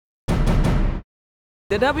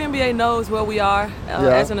The WNBA knows where we are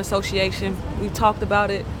as an association. We've talked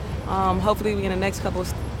about it. Hopefully in the next couple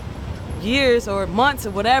of years or months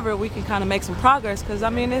or whatever, we can kind of make some progress, because I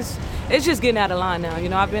mean it's just getting out of line now. You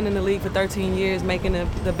know, I've been in the league for 13 years making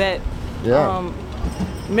the vet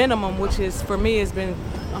minimum, which is, for me, has been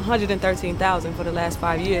 $113,000 for the last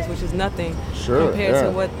 5 years, which is nothing compared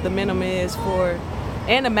to what the minimum is for,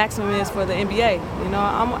 and the maximum is for the NBA. You know,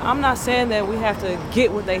 I'm not saying that we have to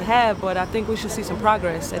get what they have, but I think we should see some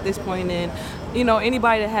progress at this point. And, you know,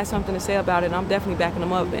 anybody that has something to say about it, I'm definitely backing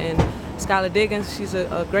them up. And Skylar Diggins, she's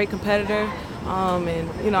a great competitor, and,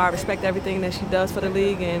 you know, I respect everything that she does for the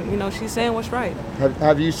league, and, you know, she's saying what's right.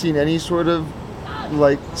 Have you seen any sort of,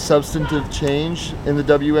 like, substantive change in the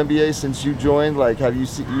WNBA since you joined? Like, have you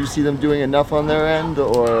see them doing enough on their end,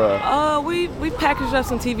 or? We packaged up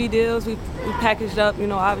some TV deals. We packaged up, you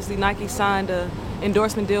know, obviously Nike signed a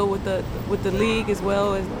endorsement deal with the league as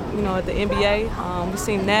well as, you know, at the NBA. We've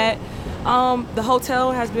seen that. The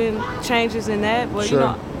hotel has been changes in that, but you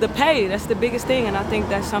know, the pay, that's the biggest thing, and I think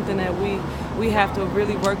that's something that we have to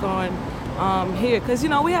really work on here, because, you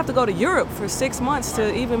know, we have to go to Europe for 6 months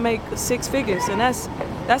to even make 6 figures, and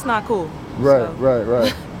that's not cool.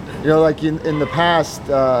 Right. You know, like in the past,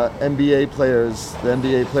 NBA players, the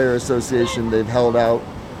NBA Player Association, they've held out,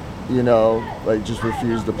 you know, like just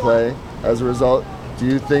refused to play as a result. Do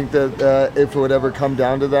you think that if it would ever come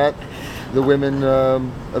down to that, the women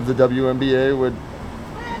of the WNBA would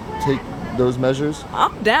take those measures?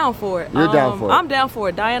 I'm down for it. You're down for it? I'm down for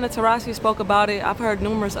it. Diana Taurasi spoke about it. I've heard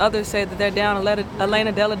numerous others say that they're down.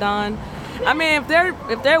 Elena Deladon. I mean, if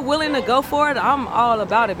they're willing to go for it, I'm all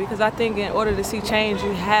about it, because I think in order to see change,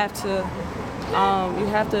 you have to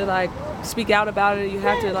like speak out about it. You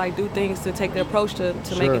have to like do things to take the approach to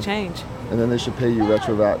make a change. And then they should pay you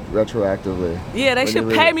retroactively. Yeah, they should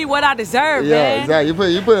pay me what I deserve, man. Yeah,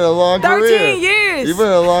 exactly. You put in a long 13 career. 13 years. You put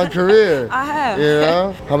in a long career. I have. You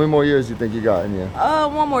know? How many more years do you think you got in you?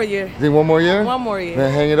 1 more year. You think 1 more year? 1 more year.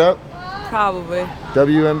 Then hang it up? Probably.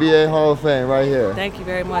 WNBA Hall of Fame right here. Thank you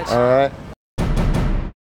very much. All right.